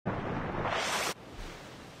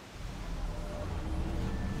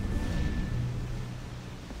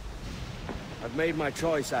I've made my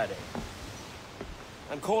choice, Addy.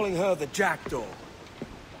 I'm calling her the Jackdaw.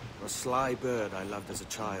 A sly bird I loved as a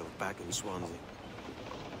child back in Swansea.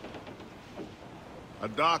 A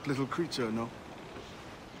dark little creature, no?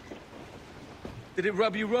 Did it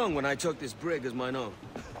rub you wrong when I took this brig as mine own?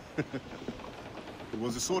 It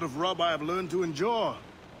was the sort of rub I have learned to endure,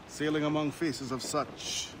 sailing among faces of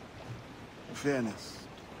such fairness.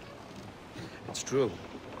 It's true.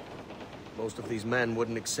 Most of these men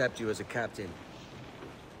wouldn't accept you as a captain.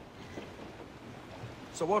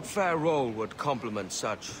 So what fair role would complement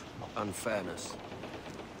such unfairness?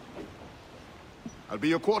 I'll be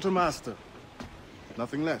your quartermaster.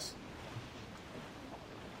 Nothing less.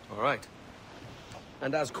 All right.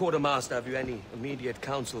 And as quartermaster, have you any immediate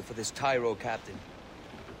counsel for this Tyro captain?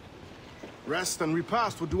 Rest and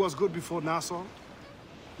repast would do us good before Nassau.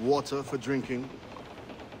 Water for drinking.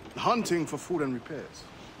 Hunting for food and repairs.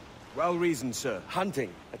 Well reasoned, sir.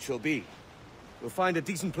 Hunting, that shall be. We'll find a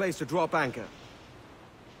decent place to drop anchor.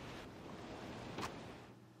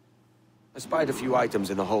 I spied a few items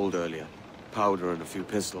in the hold earlier. Powder and a few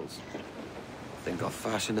pistols. Think I'll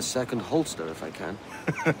fashion a second holster if I can.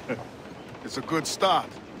 It's a good start.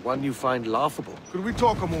 One you find laughable. Could we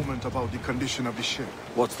talk a moment about the condition of the ship?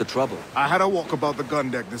 What's the trouble? I had a walk about the gun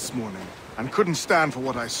deck this morning, and couldn't stand for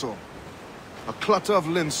what I saw. A clutter of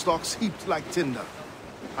linstocks heaped like tinder,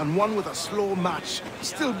 and one with a slow match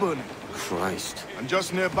still burning. Christ. And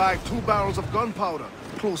just nearby, 2 barrels of gunpowder,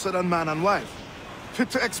 closer than man and wife. Fit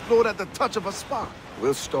to explode at the touch of a spark.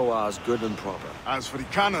 We'll stow ours good and proper. As for the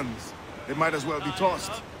cannons, they might as well be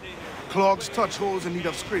tossed. Clogs touch holes in need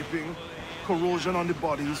of scraping, corrosion on the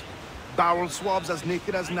bodies, barrel swabs as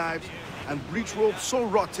naked as knives, and breech ropes so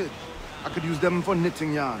rotted, I could use them for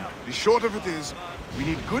knitting yarn. The short of it is, we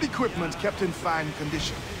need good equipment kept in fine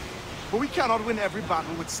condition. But we cannot win every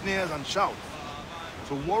battle with snares and shouts.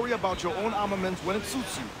 So worry about your own armament when it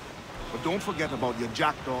suits you. But don't forget about your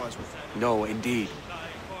jackdaw as well. No, indeed.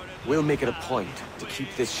 We'll make it a point to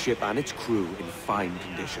keep this ship and its crew in fine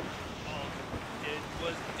condition.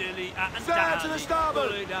 Sir, to the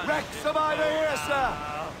starboard! Wreck survivor here, sir!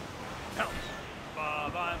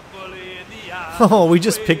 Oh, we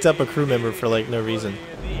just picked up a crew member for like no reason.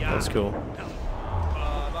 That's cool.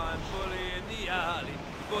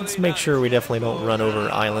 Let's make sure we definitely don't run over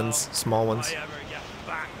islands, small ones.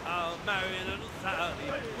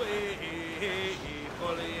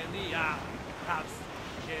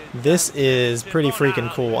 This is pretty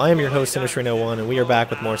freaking cool. I am your host, Sinistry01, and we are back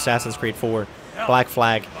with more Assassin's Creed 4 Black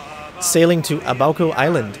Flag, sailing to Abalco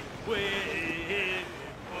Island.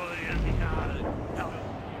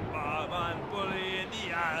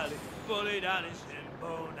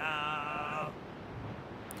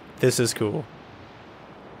 This is cool.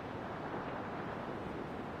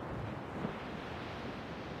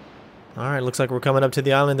 Alright, looks like we're coming up to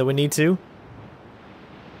the island that we need to.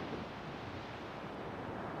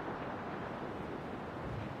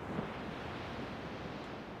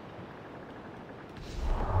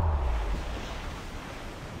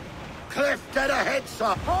 Cliff, dead ahead,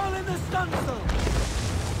 sir! All in the stunsail!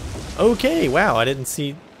 Okay, wow, I didn't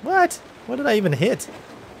see... What? What did I even hit?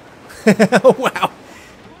 Wow.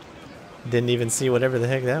 Didn't even see whatever the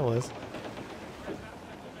heck that was.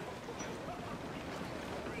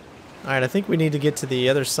 Alright, I think we need to get to the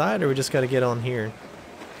other side, or we just got to get on here.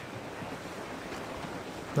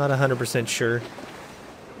 Not 100% sure.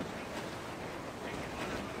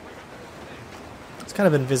 It's kind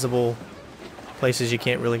of invisible places you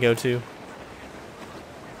can't really go to.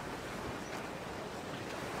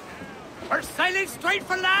 We're sailing straight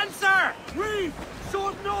for land, sir! Reef!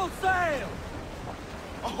 Short no sail!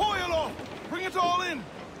 Ahoy aloft! Bring it all in!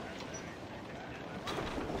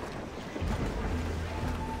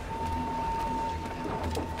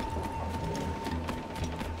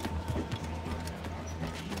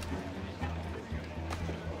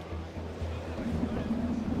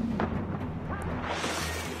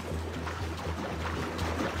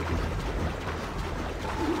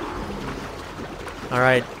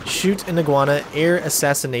 Alright, shoot an iguana, air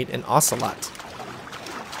assassinate an ocelot.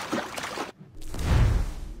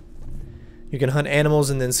 You can hunt animals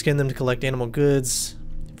and then skin them to collect animal goods.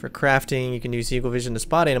 For crafting, you can use eagle vision to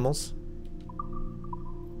spot animals.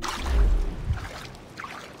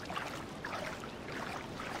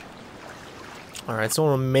 Alright, so I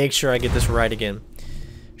want to make sure I get this right again.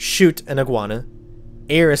 Shoot an iguana,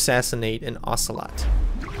 air assassinate an ocelot.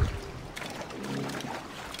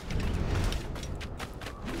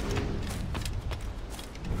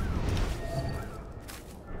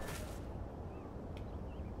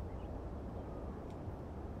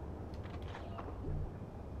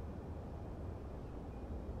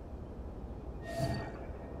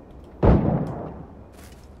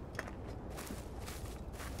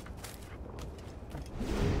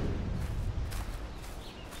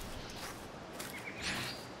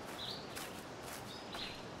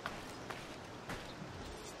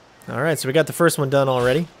 Alright, so we got the first one done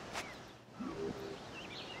already.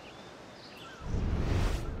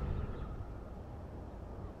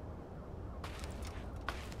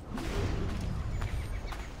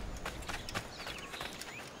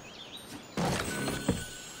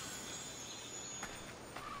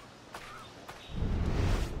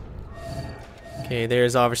 Okay,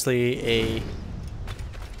 there's obviously a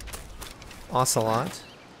ocelot.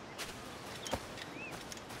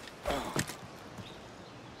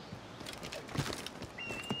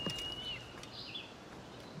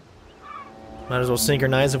 Might as well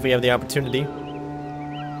synchronize if we have the opportunity.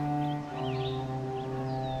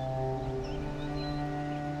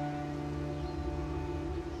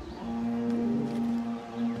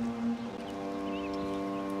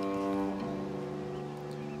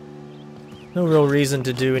 No real reason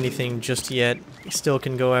to do anything just yet. We still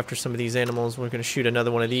can go after some of these animals. We're going to shoot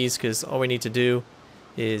another one of these because all we need to do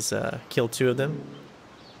is kill 2 of them.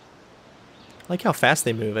 I like how fast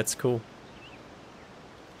they move. That's cool.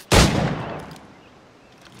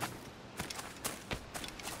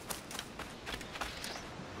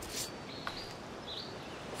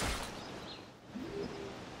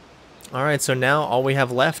 Alright, so now all we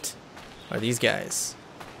have left are these guys.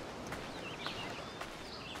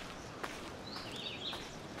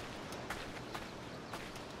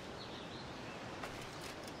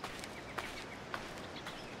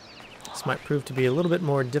 This might prove to be a little bit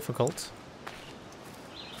more difficult.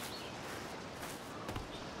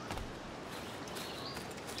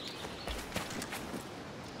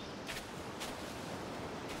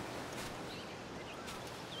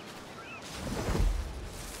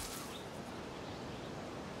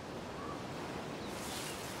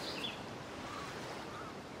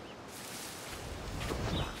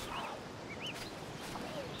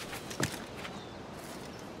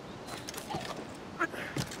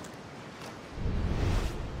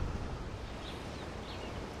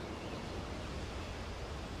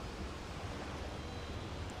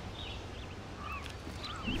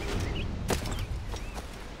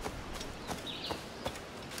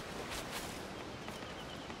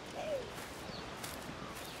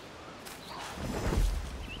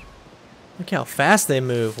 Look how fast they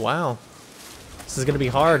move. Wow. This is going to be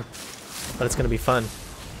hard, but it's going to be fun.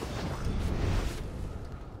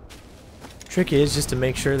 Trick is just to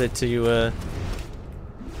make sure that you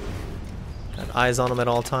got eyes on them at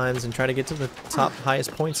all times and try to get to the top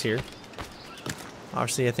highest points here.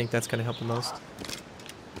 Obviously, I think that's going to help the most.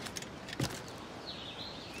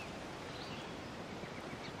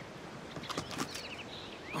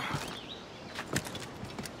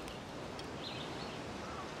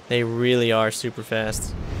 They really are super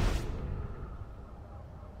fast.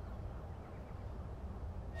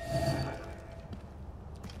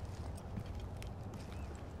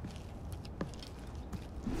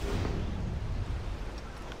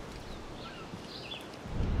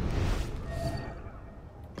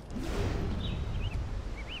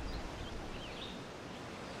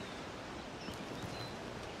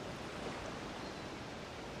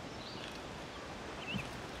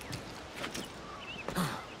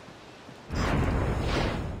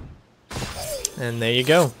 And there you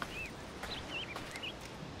go.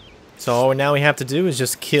 So all now we have to do is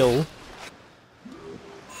just kill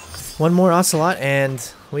one more ocelot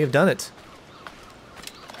and we have done it.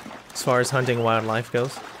 As far as hunting wildlife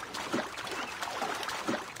goes.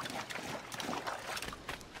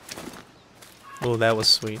 Oh, that was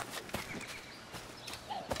sweet.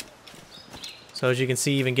 So as you can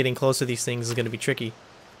see, even getting close to these things is going to be tricky.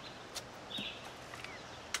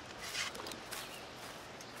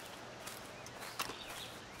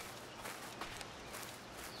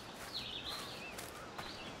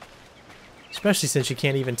 Especially since you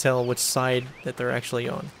can't even tell which side that they're actually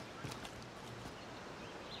on.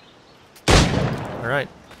 Alright.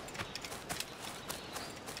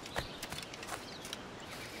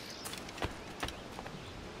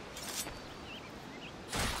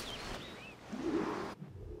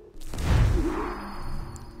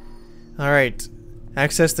 Alright.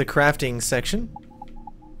 Access the crafting section.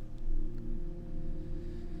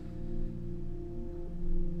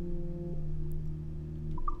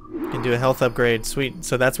 Do a health upgrade. Sweet.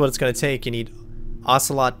 So that's what it's going to take. You need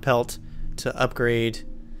ocelot pelt to upgrade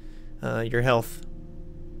your health.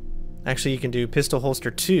 Actually, you can do pistol holster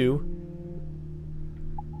 2,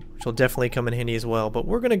 which will definitely come in handy as well. But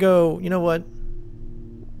we're going to go, you know what?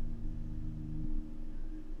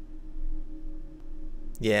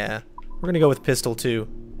 Yeah, we're going to go with pistol 2.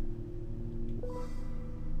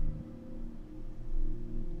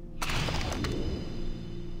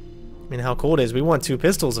 I mean, how cool it is. We want 2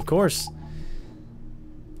 pistols, of course.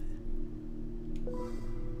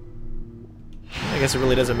 guess it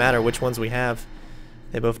really doesn't matter which ones we have.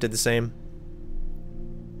 They both did the same.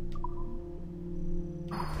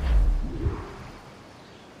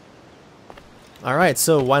 Alright,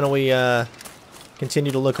 so why don't we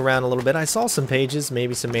continue to look around a little bit. I saw some pages,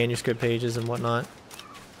 maybe some manuscript pages and whatnot.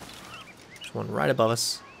 There's one right above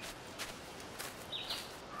us.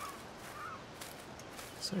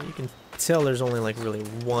 So you can tell there's only like really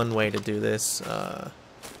one way to do this.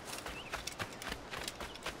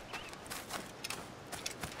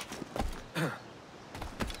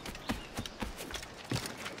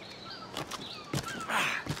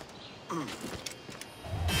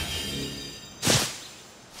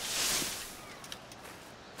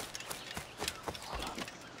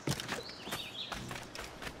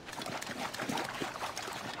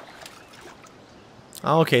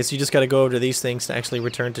 Oh, okay, so you just got to go over to these things to actually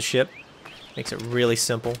return to ship. Makes it really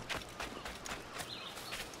simple.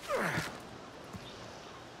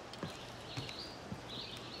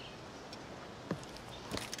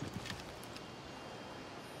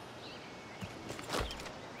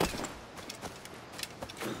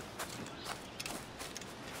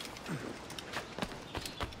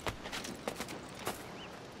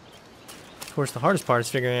 Of course, the hardest part is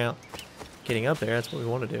figuring out getting up there. That's what we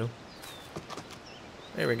want to do.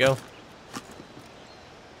 There we go.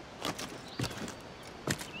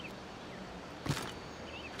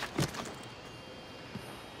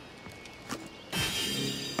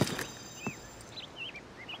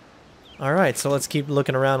 Alright, so let's keep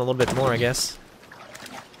looking around a little bit more, I guess.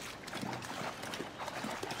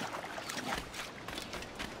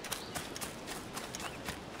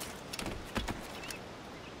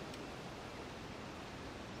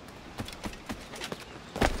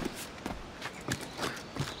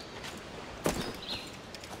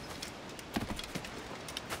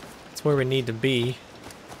 Where we need to be.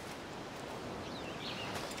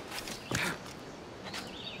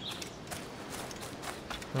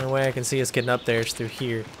 The only way I can see us getting up there is through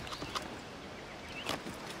here.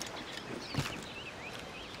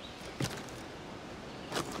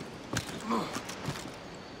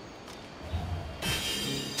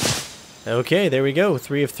 Okay, there we go.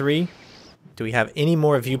 3 of 3. Do we have any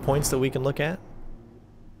more viewpoints that we can look at?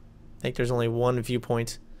 I think there's only one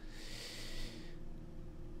viewpoint.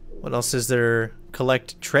 What else is there?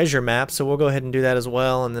 Collect treasure maps, so we'll go ahead and do that as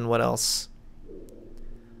well. And then what else?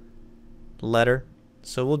 Letter.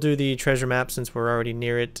 So we'll do the treasure map since we're already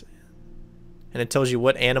near it. And it tells you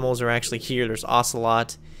what animals are actually here. There's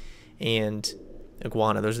ocelot and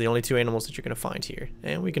iguana. Those are the only 2 animals that you're going to find here.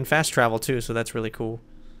 And we can fast travel too, so that's really cool.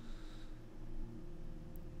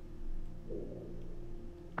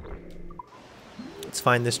 Let's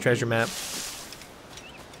find this treasure map.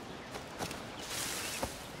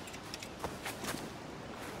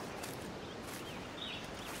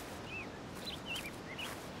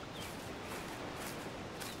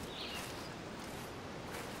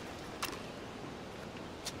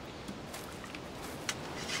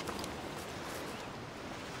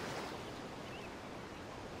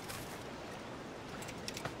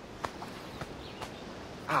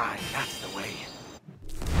 That's the way.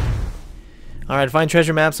 Alright, find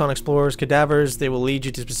treasure maps on explorers' cadavers. They will lead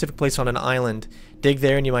you to a specific place on an island. Dig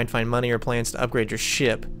there and you might find money or plans to upgrade your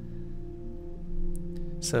ship.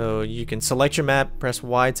 So you can select your map, press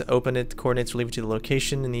Y to open it. The coordinates will lead you to the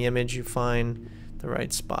location in the image. You find the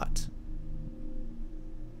right spot.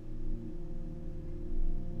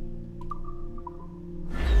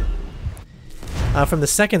 From the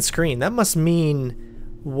second screen, that must mean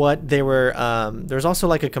what they were, there's also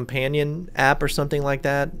like a companion app or something like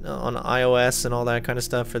that on iOS and all that kind of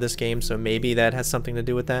stuff for this game, so maybe that has something to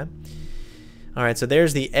do with that. Alright, so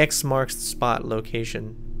there's the X marks the spot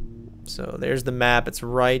location. So there's the map, it's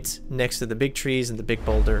right next to the big trees and the big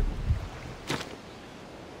boulder.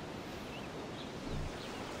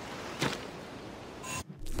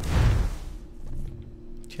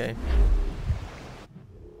 Okay.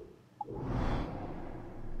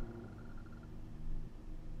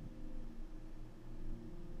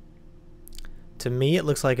 To me, it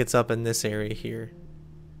looks like it's up in this area here.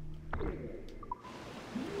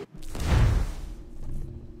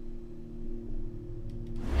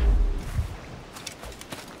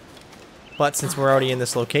 But since we're already in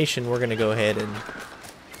this location, we're going to go ahead and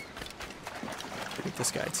get this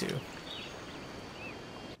guy too.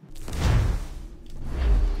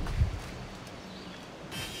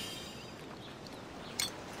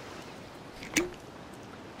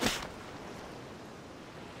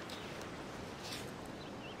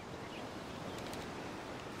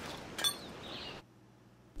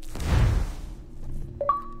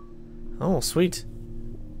 Oh, sweet.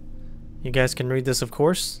 You guys can read this, of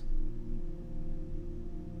course.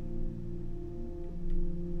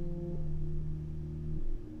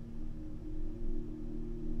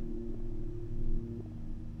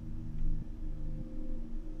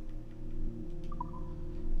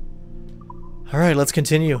 Alright, let's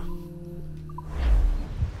continue.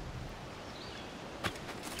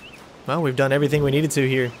 Well, we've done everything we needed to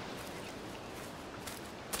here.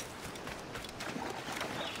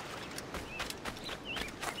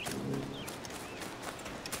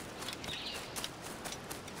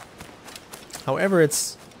 However,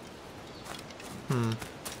 it's...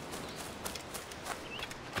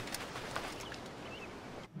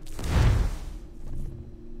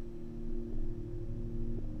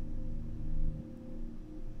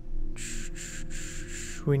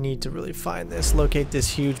 We need to really find this. Locate this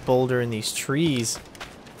huge boulder in these trees.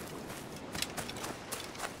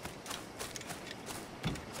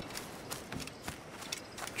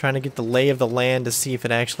 Trying to get the lay of the land to see if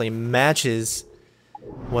it actually matches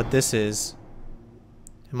what this is.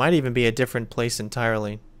 It might even be a different place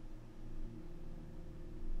entirely.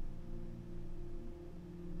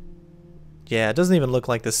 Yeah, it doesn't even look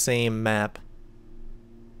like the same map.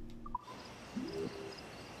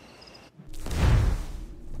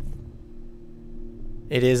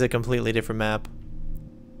 It is a completely different map.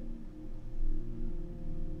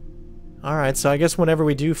 Alright, so I guess whenever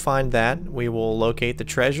we do find that, we will locate the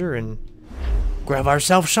treasure and grab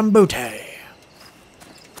ourselves some booty.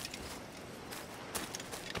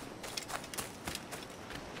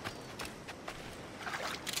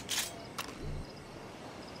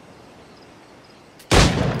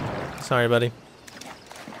 Sorry, buddy.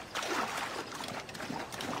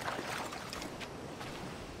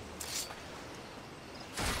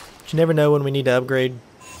 You never know when we need to upgrade.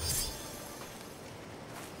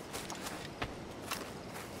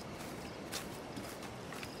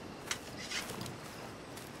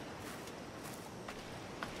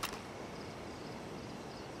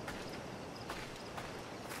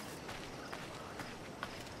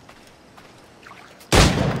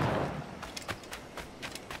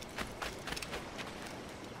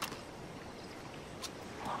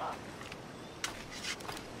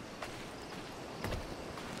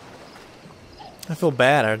 I feel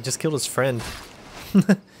bad. I just killed his friend.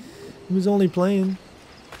 He was only playing.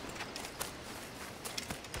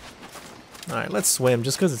 Alright, let's swim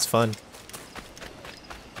just because it's fun.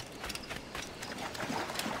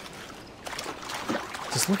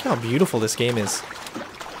 Just look how beautiful this game is.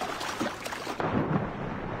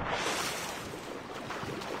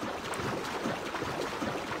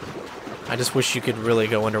 I just wish you could really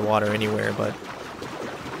go underwater anywhere, but...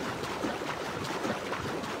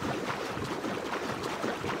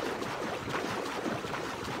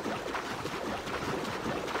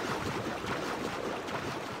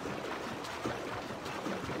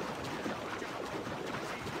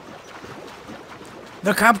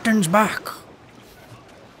 The captain's back.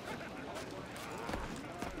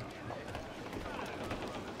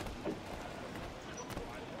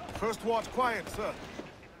 First watch quiet, sir.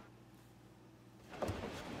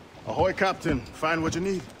 Ahoy, Captain. Find what you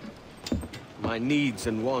need. My needs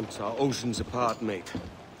and wants are oceans apart, mate.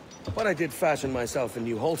 But I did fashion myself a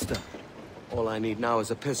new holster. All I need now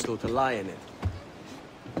is a pistol to lie in it.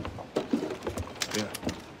 Yeah.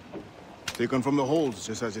 Taken from the holds,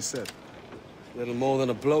 just as you said. Little more than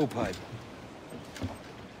a blowpipe.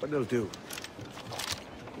 But it'll do.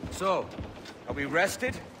 So, are we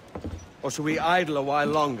rested? Or should we idle a while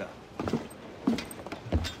longer?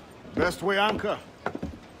 Best way anchor.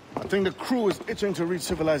 I think the crew is itching to reach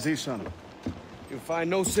civilization. You'll find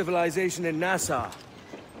no civilization in Nassau.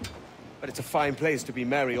 But it's a fine place to be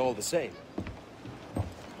merry all the same.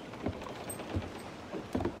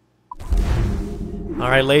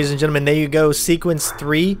 Alright, ladies and gentlemen, there you go. Sequence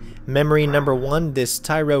 3, memory number 1, this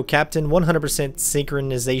Tyro Captain, 100%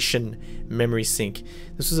 synchronization memory sync.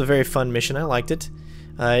 This was a very fun mission. I liked it.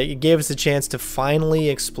 It gave us a chance to finally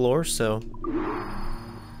explore, so...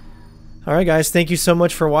 Alright guys, thank you so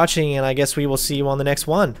much for watching, and I guess we will see you on the next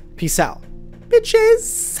one. Peace out.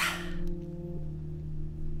 Bitches!